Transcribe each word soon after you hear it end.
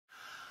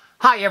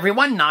Hi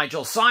everyone,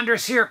 Nigel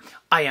Saunders here.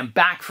 I am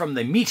back from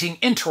the meeting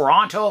in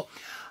Toronto.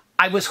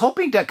 I was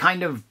hoping to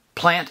kind of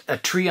plant a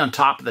tree on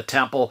top of the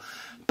temple,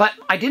 but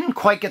I didn't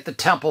quite get the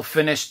temple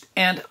finished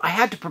and I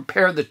had to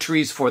prepare the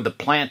trees for the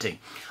planting.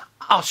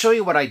 I'll show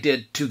you what I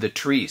did to the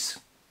trees.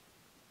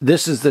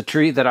 This is the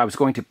tree that I was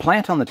going to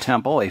plant on the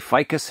temple, a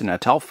ficus and a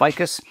tall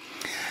ficus.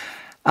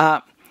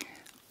 I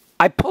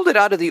pulled it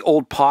out of the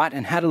old pot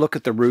and had a look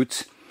at the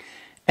roots.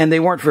 And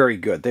they weren't very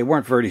good. They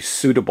weren't very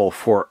suitable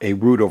for a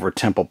root over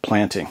temple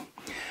planting.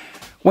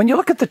 When you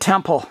look at the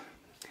temple,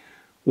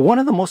 one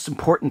of the most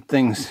important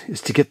things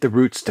is to get the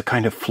roots to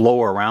kind of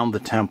flow around the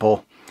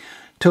temple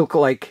to look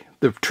like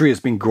the tree has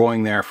been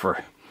growing there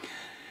for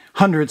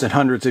hundreds and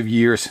hundreds of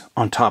years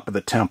on top of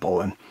the temple.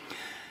 And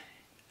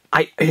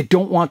I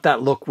don't want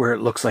that look where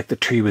it looks like the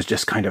tree was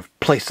just kind of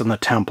placed on the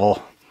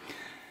temple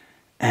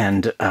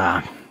and,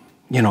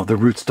 the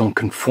roots don't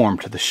conform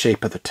to the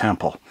shape of the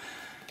temple.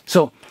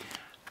 So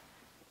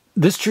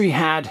this tree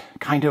had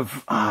kind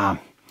of,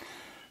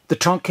 the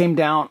trunk came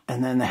down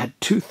and then it had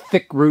two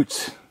thick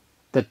roots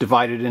that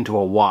divided into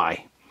a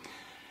Y.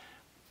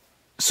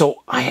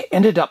 So I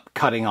ended up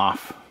cutting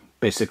off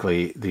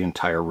basically the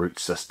entire root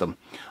system.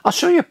 I'll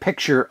show you a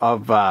picture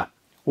of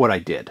what I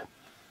did.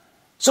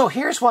 So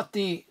here's what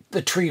the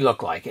tree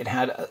looked like. It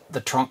had,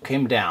 the trunk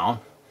came down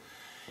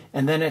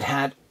and then it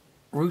had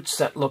roots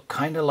that looked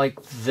kind of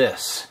like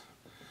this.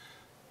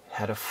 It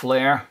had a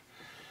flare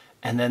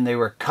and then they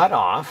were cut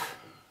off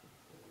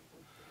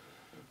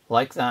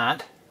like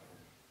that,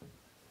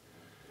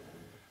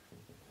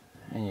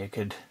 and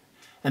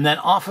then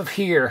off of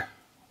here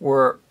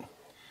were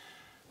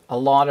a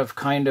lot of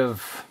kind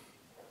of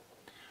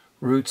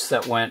roots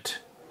that went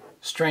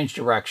strange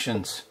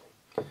directions.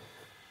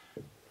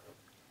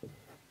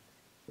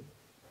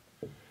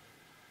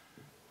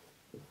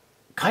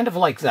 Kind of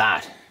like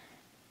that.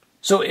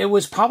 So it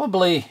was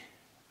probably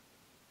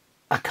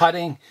a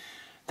cutting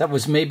that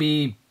was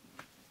maybe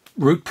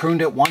root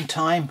pruned at one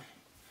time,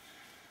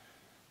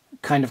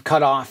 kind of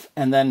cut off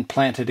and then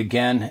planted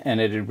again and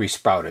it had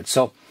resprouted.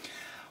 So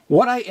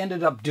what I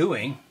ended up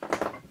doing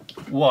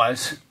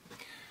was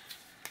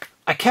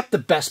I kept the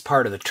best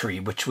part of the tree,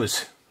 which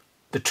was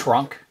the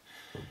trunk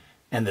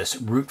and this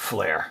root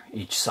flare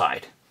each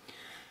side.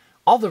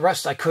 All the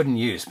rest I couldn't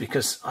use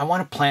because I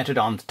want to plant it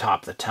on the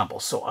top of the temple.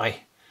 So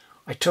I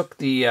took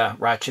the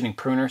ratcheting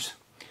pruners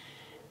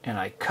and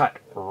I cut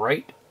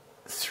right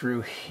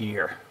through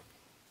here.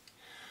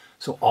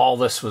 So all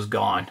this was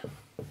gone.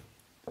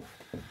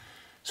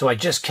 So I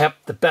just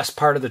kept the best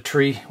part of the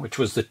tree, which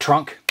was the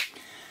trunk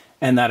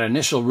and that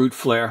initial root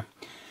flare.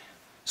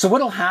 So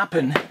what'll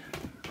happen,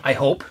 I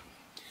hope,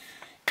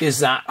 is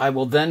that I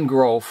will then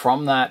grow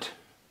from that,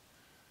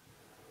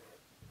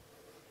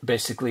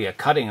 basically a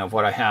cutting of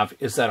what I have,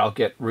 is that I'll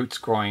get roots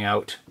growing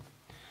out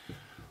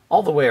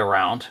all the way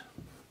around.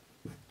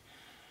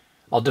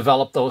 I'll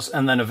develop those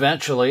and then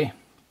eventually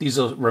these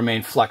will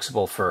remain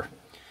flexible for,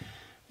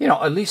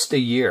 at least a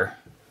year,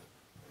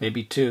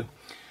 maybe two.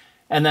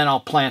 And then I'll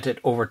plant it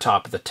over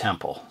top of the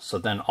temple. So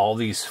then all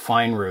these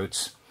fine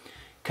roots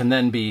can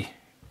then be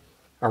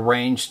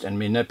arranged and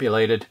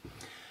manipulated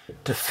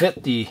to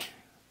fit the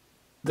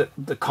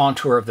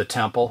contour of the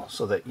temple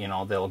so that,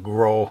 they'll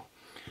grow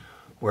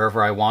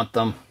wherever I want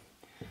them.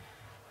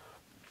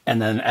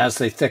 And then as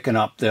they thicken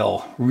up,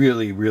 they'll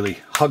really, really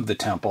hug the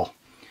temple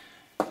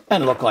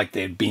and look like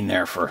they'd been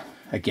there for,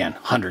 again,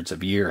 hundreds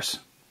of years.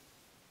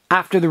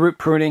 After the root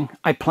pruning,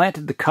 I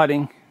planted the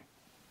cutting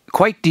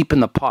quite deep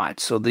in the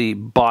pot, so the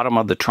bottom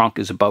of the trunk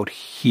is about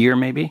here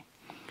maybe.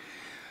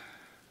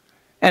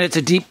 And it's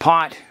a deep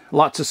pot,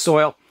 lots of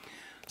soil,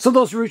 so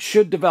those roots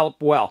should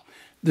develop well.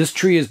 This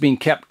tree is being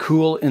kept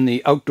cool in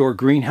the outdoor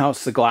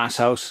greenhouse, the glass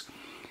house,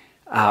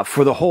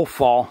 for the whole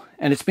fall,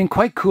 and it's been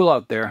quite cool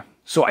out there.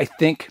 So I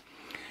think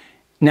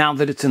now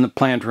that it's in the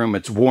plant room,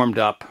 it's warmed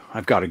up,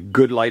 I've got a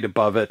good light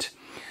above it,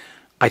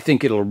 I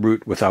think it'll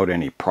root without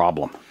any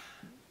problem.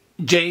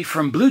 Jay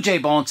from Blue Jay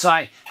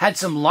Bonsai had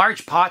some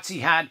large pots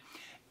he had,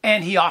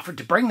 and he offered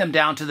to bring them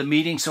down to the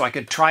meeting so I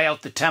could try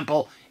out the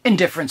temple in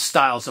different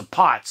styles of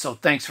pots. So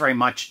thanks very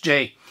much,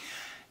 Jay.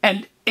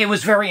 And it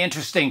was very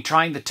interesting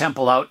trying the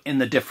temple out in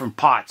the different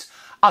pots.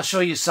 I'll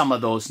show you some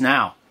of those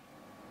now.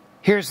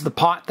 Here's the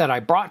pot that I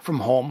brought from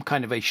home,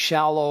 kind of a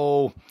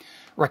shallow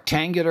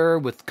rectangular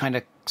with kind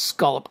of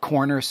scallop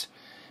corners.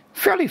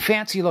 Fairly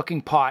fancy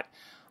looking pot.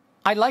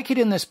 I like it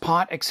in this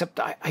pot, except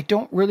I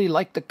don't really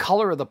like the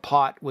color of the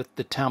pot with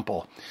the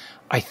temple.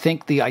 I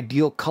think the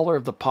ideal color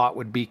of the pot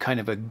would be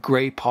kind of a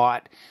gray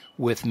pot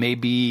with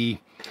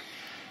maybe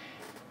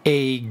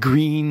a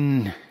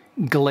green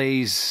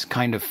glaze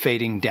kind of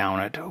fading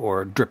down it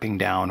or dripping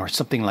down or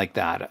something like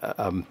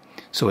that.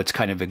 So it's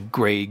kind of a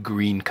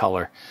gray-green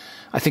color.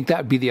 I think that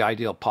would be the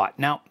ideal pot.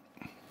 Now,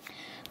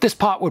 this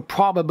pot would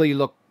probably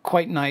look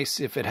quite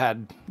nice if it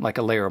had like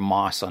a layer of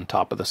moss on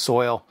top of the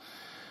soil.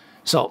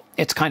 So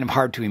it's kind of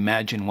hard to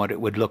imagine what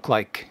it would look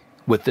like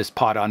with this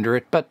pot under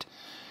it, but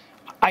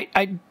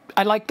I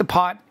like the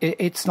pot.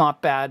 It's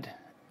not bad,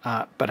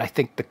 but I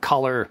think the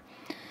color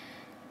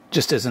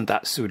just isn't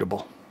that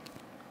suitable.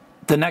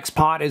 The next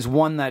pot is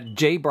one that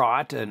Jay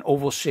brought, an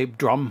oval-shaped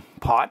drum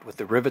pot with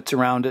the rivets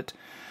around it.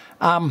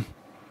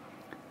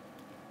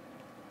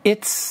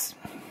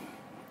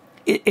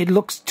 It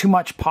looks too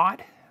much pot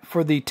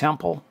for the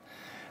temple,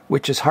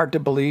 which is hard to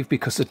believe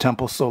because the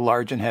temple's so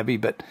large and heavy,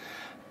 but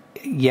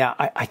yeah,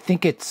 I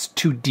think it's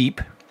too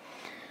deep.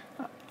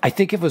 I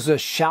think if it was a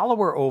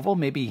shallower oval,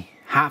 maybe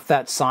half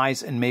that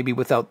size and maybe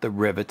without the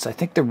rivets. I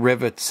think the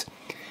rivets,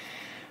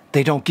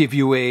 they don't give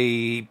you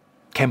a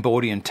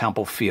Cambodian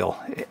temple feel.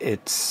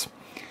 It's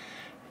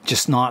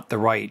just not the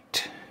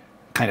right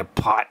kind of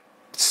pot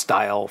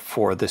style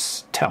for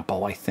this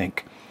temple, I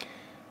think.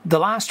 The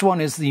last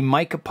one is the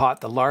mica pot,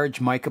 the large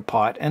mica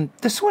pot, and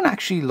this one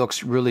actually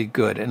looks really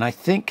good. And I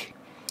think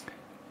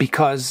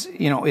because,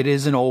 you know, it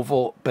is an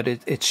oval, but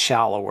it's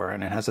shallower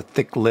and it has a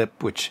thick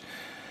lip, which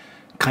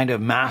kind of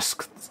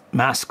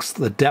masks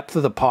the depth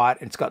of the pot.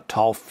 It's got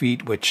tall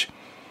feet, which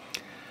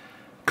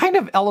kind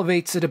of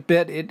elevates it a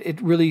bit. It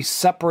really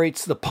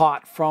separates the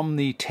pot from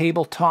the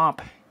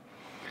tabletop.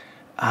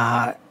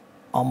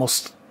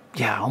 Almost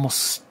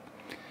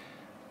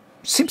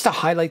seems to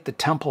highlight the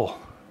temple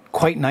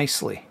quite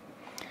nicely.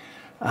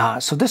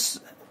 So this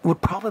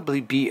would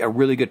probably be a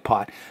really good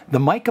pot. The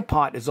mica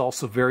pot is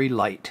also very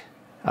light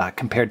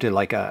compared to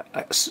like an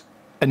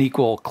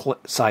equal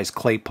size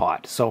clay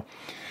pot. So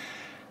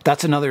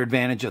that's another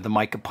advantage of the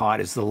mica pot,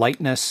 is the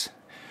lightness,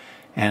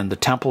 and the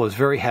temple is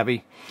very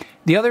heavy.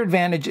 The other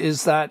advantage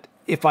is that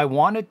if I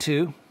wanted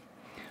to,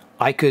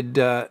 I could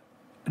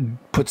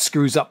put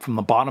screws up from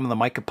the bottom of the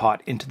mica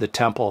pot into the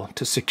temple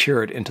to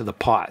secure it into the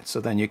pot.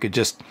 So then you could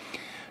just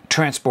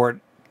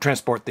transport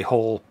the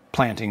whole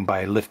planting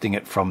by lifting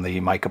it from the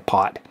mica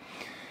pot.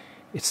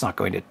 It's not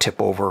going to tip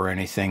over or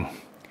anything,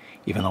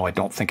 even though I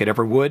don't think it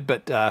ever would.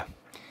 But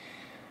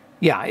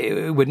yeah,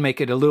 it would make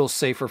it a little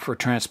safer for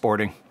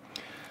transporting.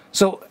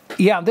 So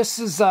yeah, this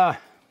is,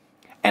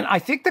 and I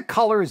think the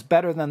color is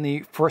better than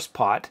the first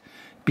pot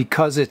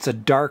because it's a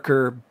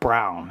darker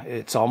brown.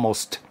 It's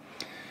almost,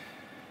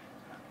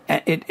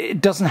 it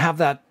doesn't have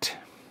that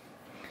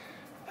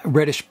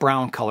reddish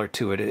brown color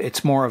to it.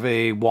 It's more of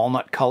a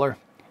walnut color,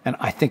 and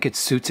I think it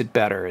suits it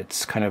better.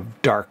 It's kind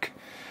of dark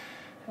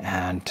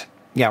and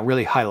yeah,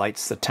 really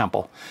highlights the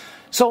temple.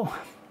 So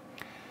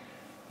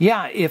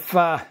yeah, if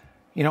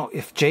you know,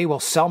 if Jay will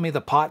sell me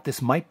the pot,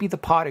 this might be the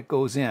pot it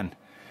goes in.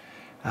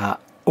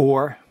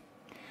 Or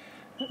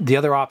the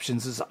other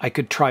options is I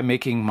could try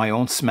making my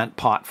own cement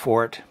pot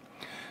for it.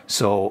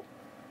 So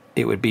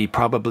it would be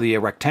probably a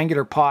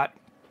rectangular pot,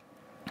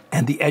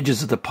 and the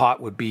edges of the pot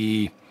would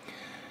be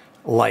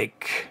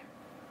like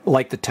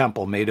the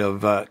temple, made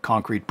of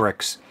concrete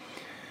bricks,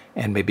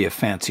 and maybe a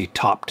fancy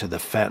top to the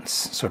fence,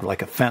 sort of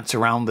like a fence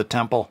around the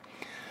temple,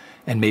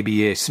 and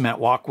maybe a cement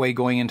walkway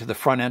going into the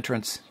front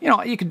entrance. You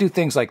know, you could do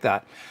things like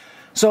that.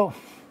 So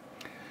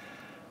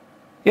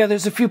yeah,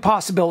 there's a few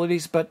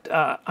possibilities, but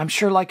I'm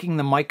sure liking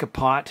the mica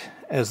pot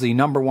as the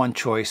 #1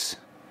 choice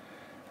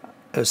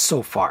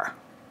so far.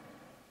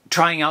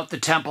 Trying out the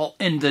temple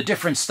in the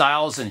different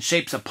styles and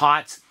shapes of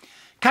pots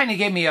kind of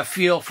gave me a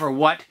feel for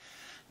what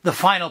the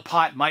final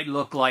pot might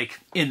look like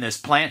in this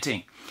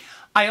planting.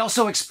 I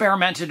also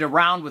experimented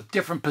around with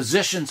different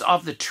positions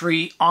of the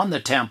tree on the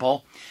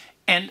temple,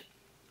 and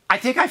I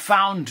think I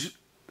found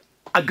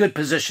a good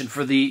position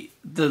for the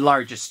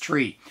largest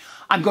tree.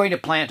 I'm going to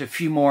plant a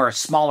few more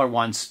smaller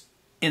ones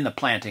in the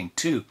planting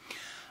too.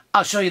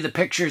 I'll show you the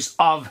pictures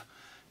of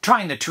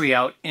trying the tree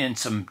out in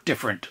some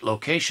different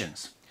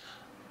locations.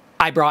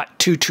 I brought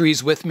 2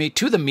 trees with me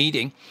to the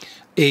meeting,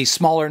 a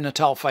smaller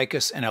Natal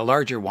ficus and a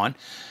larger one.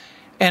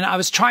 And I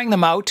was trying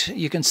them out.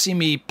 You can see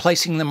me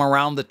placing them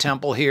around the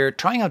temple here,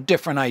 trying out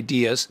different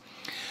ideas.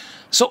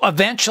 So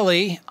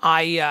eventually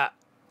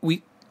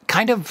we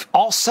kind of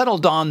all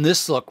settled on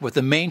this look with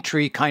the main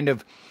tree kind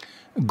of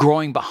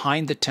growing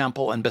behind the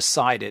temple and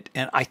beside it.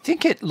 And I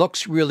think it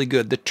looks really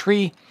good. The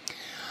tree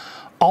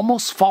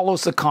almost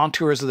follows the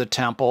contours of the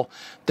temple.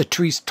 The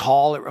tree's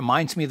tall. It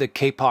reminds me of the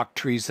kapok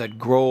trees that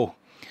grow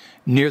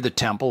near the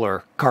temple,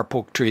 or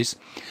kapok trees.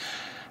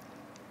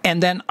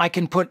 And then I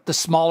can put the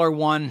smaller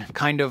one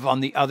kind of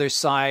on the other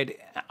side.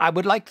 I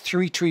would like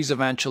 3 trees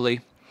eventually,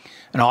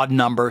 an odd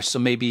number. So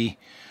maybe,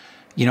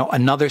 you know,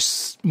 another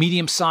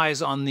medium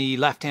size on the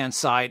left-hand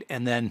side,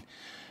 and then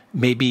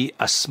maybe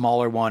a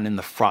smaller one in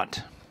the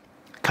front,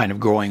 kind of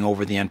growing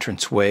over the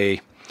entranceway,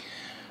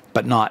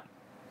 but not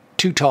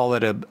too tall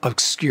that it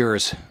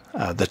obscures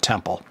the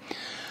temple.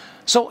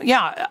 So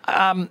yeah,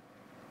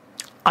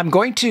 I'm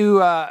going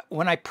to,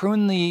 when I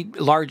prune the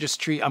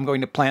largest tree, I'm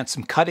going to plant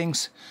some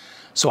cuttings,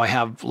 so I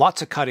have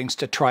lots of cuttings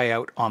to try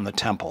out on the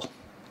temple.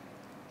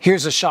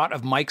 Here's a shot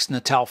of Mike's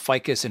Natal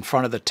ficus in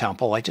front of the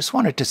temple. I just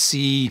wanted to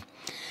see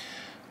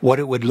what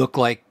it would look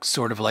like,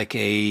 sort of like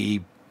a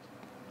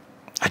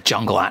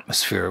jungle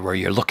atmosphere where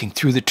you're looking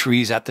through the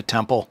trees at the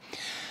temple.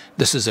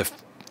 This is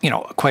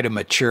quite a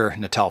mature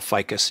Natal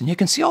ficus, and you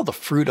can see all the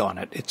fruit on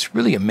it. It's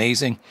really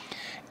amazing,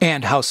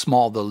 and how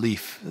small the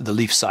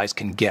leaf size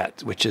can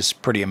get, which is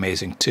pretty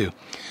amazing too.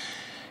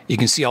 You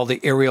can see all the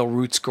aerial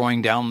roots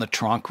growing down the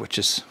trunk, which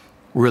is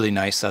Really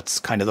nice. That's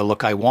kind of the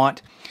look I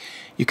want.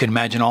 You can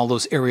imagine all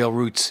those aerial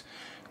roots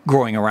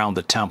growing around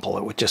the temple.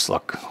 It would just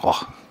look,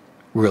 oh,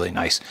 really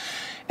nice.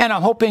 And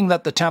I'm hoping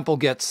that the temple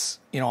gets,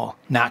 you know,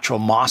 natural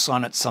moss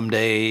on it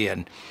someday,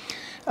 and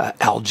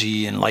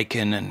algae and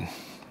lichen, and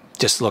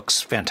just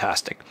looks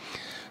fantastic.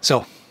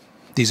 So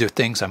these are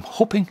things I'm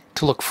hoping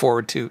to look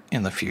forward to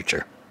in the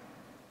future.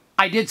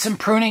 I did some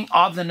pruning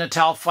of the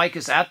Natal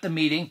ficus at the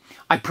meeting.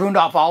 I pruned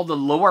off all the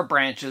lower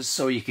branches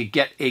so you could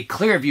get a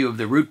clear view of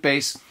the root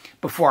base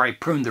before I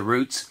pruned the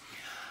roots.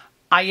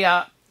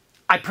 I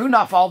pruned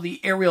off all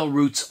the aerial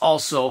roots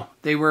also.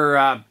 They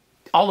were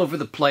all over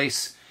the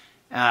place,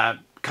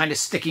 kind of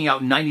sticking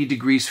out 90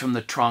 degrees from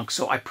the trunk.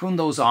 So I pruned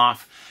those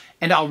off,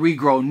 and I'll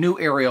regrow new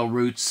aerial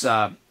roots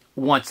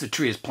once the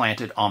tree is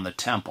planted on the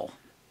temple.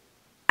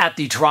 At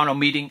the Toronto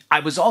meeting, I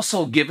was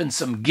also given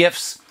some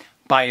gifts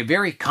by a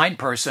very kind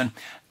person,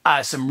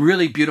 some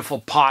really beautiful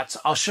pots.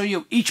 I'll show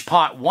you each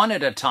pot one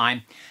at a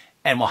time,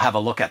 and we'll have a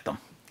look at them.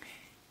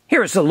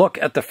 Here's a look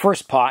at the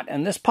first pot,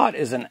 and this pot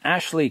is an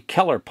Ashley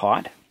Keller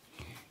pot.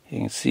 You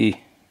can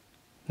see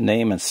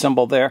name and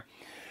symbol there.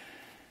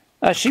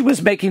 She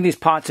was making these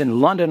pots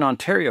in London,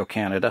 Ontario,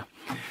 Canada.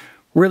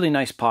 Really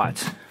nice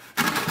pots.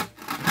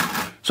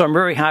 So I'm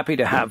very happy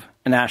to have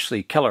an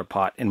Ashley Keller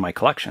pot in my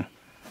collection.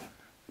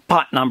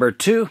 Pot number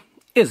 2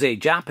 is a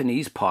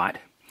Japanese pot.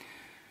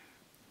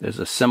 There's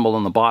a symbol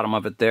on the bottom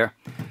of it there.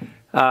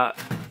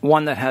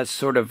 One that has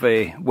sort of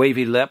a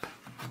wavy lip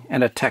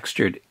and a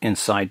textured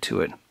inside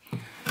to it.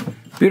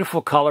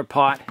 Beautiful color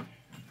pot.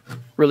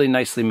 Really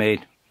nicely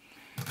made.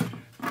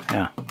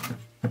 Yeah,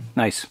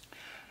 nice.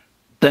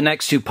 The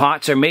next 2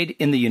 pots are made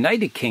in the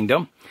United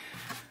Kingdom.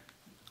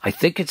 I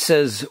think it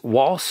says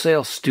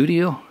Walsall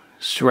Studio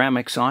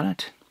Ceramics on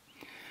it.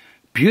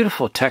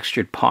 Beautiful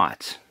textured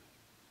pots.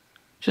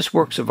 Just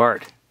works of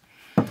art.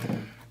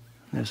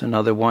 There's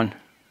another one.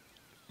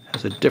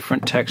 Has a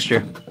different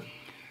texture.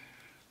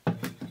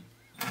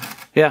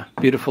 Yeah,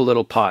 beautiful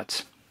little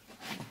pots.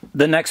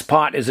 The next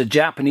pot is a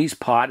Japanese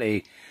pot,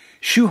 a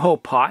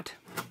Shuho pot.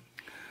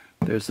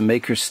 There's the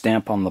maker's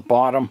stamp on the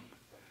bottom.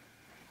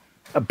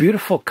 A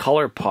beautiful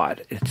color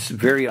pot. It's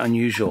very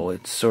unusual.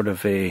 It's sort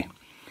of a,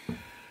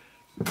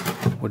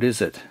 what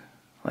is it?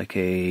 Like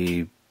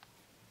a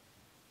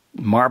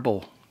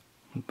marble.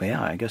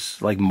 Yeah, I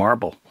guess like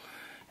marble.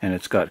 And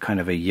it's got kind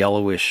of a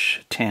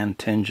yellowish tan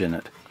tinge in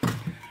it.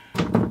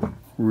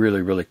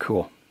 Really, really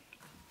cool.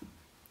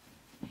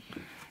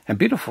 And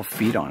beautiful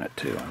feet on it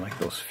too. I like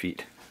those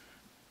feet.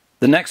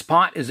 The next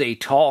pot is a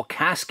tall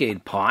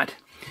cascade pot.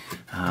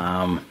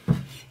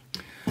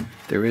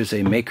 There is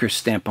a maker's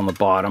stamp on the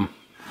bottom.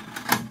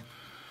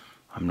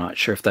 I'm not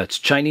sure if that's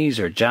Chinese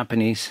or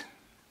Japanese.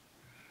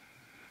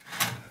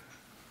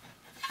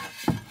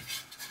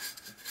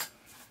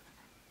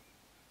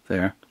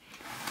 There.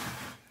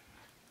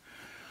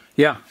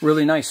 Yeah,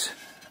 really nice.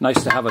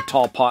 Nice to have a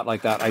tall pot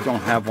like that. I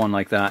don't have one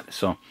like that,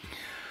 so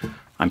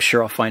I'm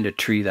sure I'll find a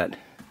tree that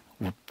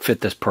will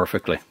fit this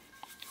perfectly.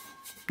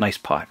 Nice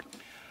pot.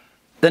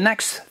 The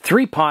next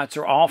 3 pots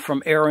are all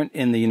from Aaron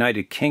in the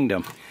United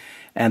Kingdom.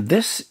 And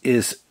this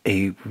is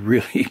a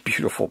really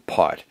beautiful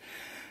pot.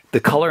 The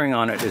coloring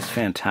on it is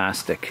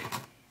fantastic.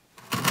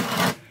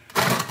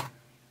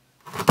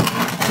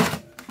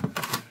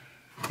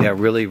 Yeah,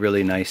 really,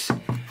 really nice.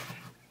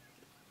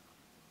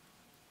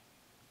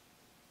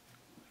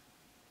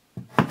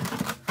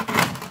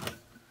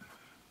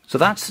 So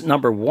that's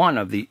number 1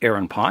 of the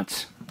Aaron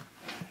pots.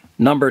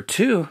 Number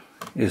 2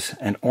 is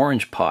an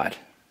orange pot.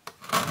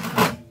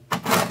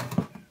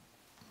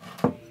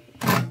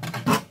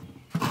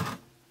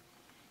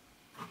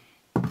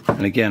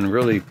 And again,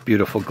 really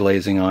beautiful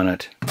glazing on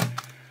it.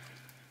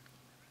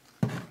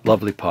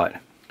 Lovely pot.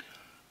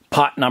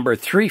 Pot number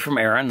 3 from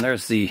Aaron.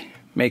 There's the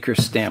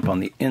maker's stamp on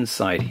the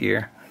inside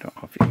here. I don't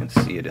know if you can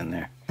see it in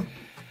there.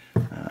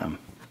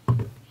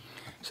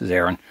 This is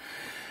Aaron.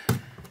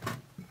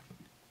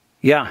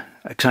 Yeah,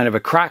 a kind of a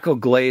crackle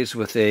glaze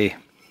with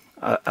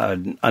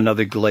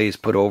another glaze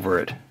put over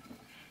it.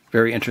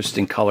 Very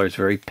interesting colors,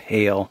 very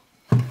pale.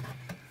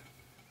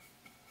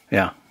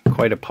 Yeah,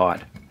 quite a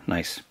pot.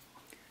 Nice.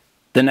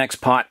 The next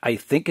pot, I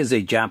think, is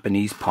a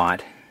Japanese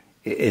pot.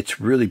 It's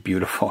really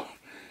beautiful.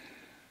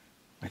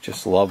 I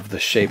just love the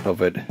shape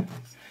of it.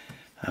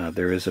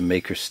 There is a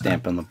maker's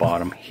stamp on the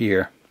bottom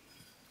here.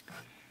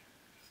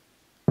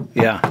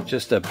 Yeah,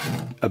 just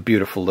a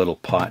beautiful little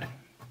pot.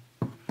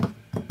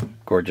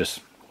 Gorgeous.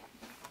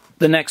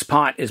 The next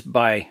pot is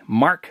by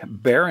Mark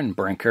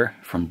Barenbrinker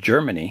from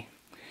Germany.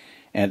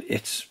 And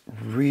it's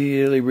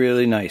really,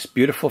 really nice.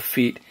 Beautiful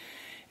feet.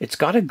 It's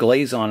got a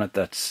glaze on it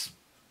that's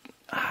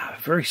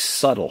very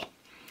subtle.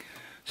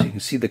 So you can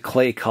see the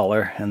clay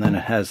color, and then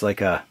it has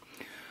like a,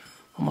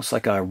 almost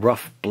like a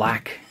rough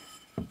black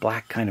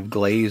kind of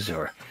glaze,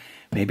 or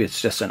maybe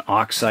it's just an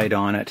oxide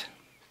on it.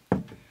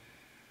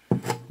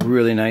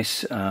 Really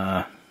nice.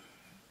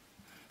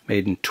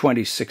 Made in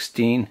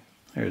 2016.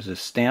 There's a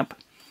stamp.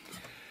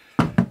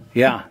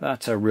 Yeah,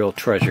 that's a real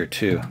treasure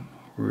too.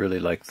 Really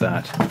like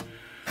that.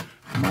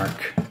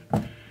 Mark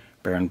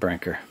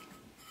Barenbrinker.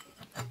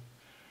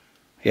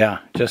 Yeah,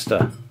 just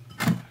a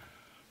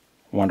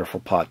wonderful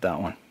pot, that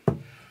one.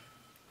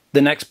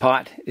 The next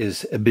pot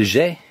is a Blue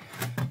Jay.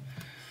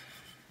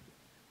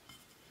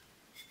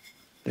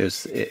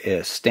 There's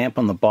a stamp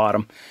on the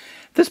bottom.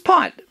 This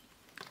pot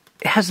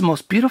has the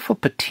most beautiful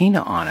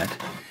patina on it.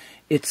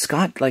 It's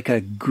got like a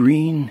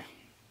green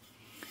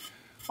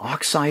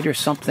oxide or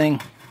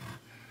something.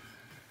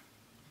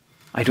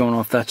 I don't know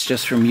if that's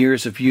just from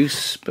years of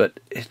use, but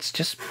it's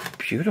just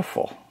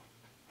beautiful.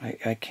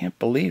 I can't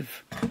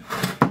believe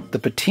the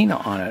patina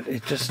on it.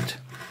 It just,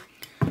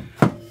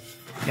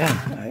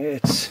 yeah,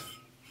 it's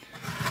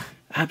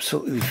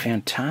absolutely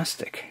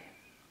fantastic.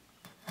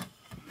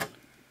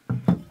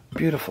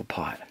 Beautiful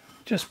pot,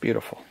 just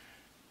beautiful.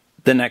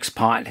 The next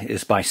pot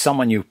is by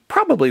someone you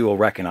probably will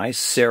recognize,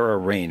 Sarah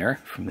Rayner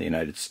from the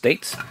United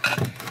States.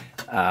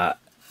 And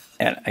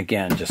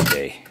again, just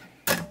a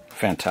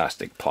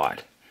fantastic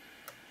pot.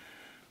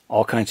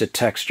 All kinds of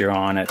texture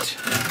on it.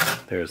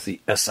 There's the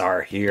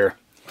SR here.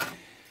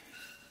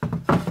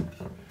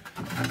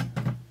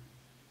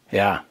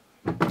 Yeah,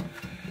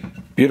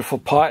 beautiful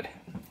pot.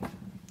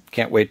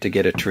 Can't wait to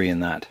get a tree in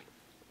that.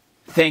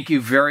 Thank you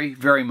very,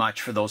 very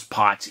much for those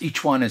pots.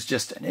 Each one is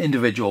just an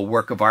individual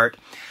work of art.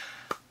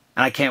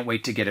 And I can't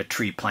wait to get a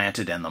tree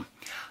planted in them.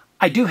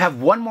 I do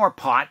have one more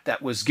pot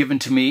that was given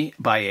to me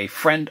by a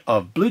friend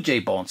of Blue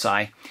Jay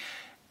Bonsai,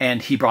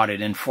 and he brought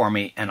it in for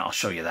me, and I'll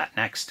show you that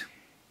next.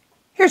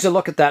 Here's a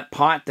look at that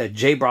pot that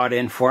Jay brought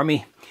in for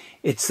me.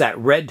 It's that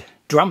red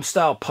drum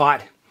style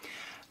pot,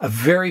 a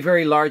very,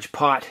 very large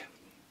pot.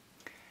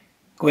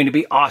 Going to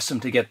be awesome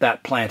to get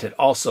that planted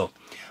also.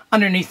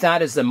 Underneath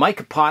that is the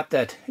mica pot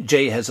that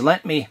Jay has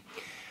lent me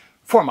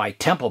for my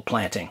temple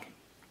planting.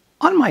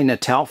 On my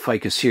Natal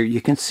ficus here,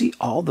 you can see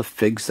all the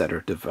figs that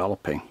are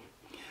developing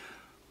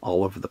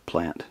all over the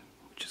plant,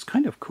 which is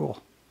kind of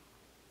cool.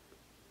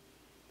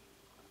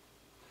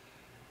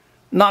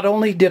 Not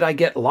only did I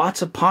get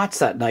lots of pots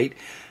that night,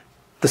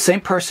 the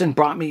same person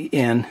brought me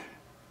in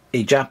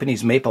a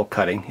Japanese maple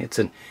cutting. It's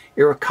an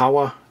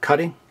Irakawa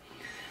cutting.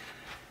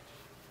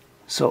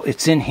 So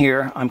it's in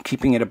here. I'm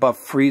keeping it above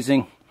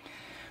freezing,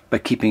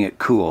 but keeping it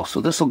cool.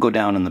 So this will go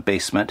down in the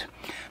basement.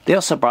 They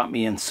also brought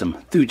me in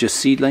some thuja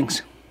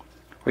seedlings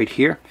right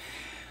here.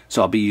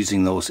 So I'll be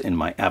using those in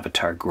my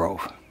avatar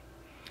grove.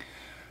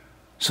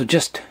 So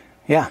just,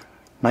 yeah,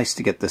 nice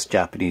to get this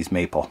Japanese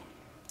maple.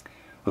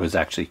 There was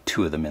actually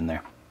 2 of them in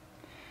there.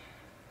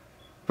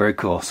 Very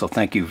cool, so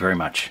thank you very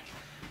much.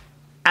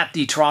 At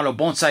the Toronto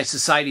Bonsai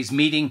Society's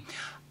meeting,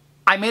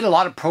 I made a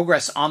lot of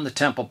progress on the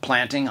temple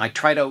planting. I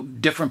tried out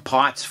different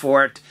pots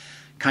for it,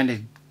 kind of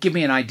give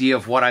me an idea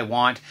of what I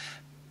want.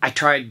 I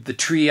tried the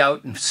tree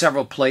out in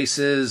several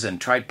places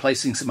and tried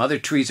placing some other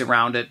trees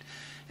around it.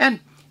 And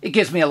it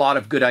gives me a lot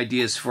of good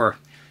ideas for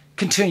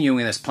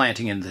continuing this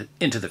planting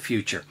into the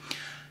future.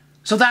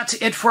 So that's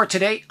it for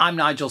today. I'm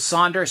Nigel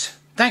Saunders.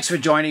 Thanks for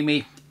joining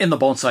me in the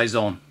Bonsai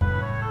Zone.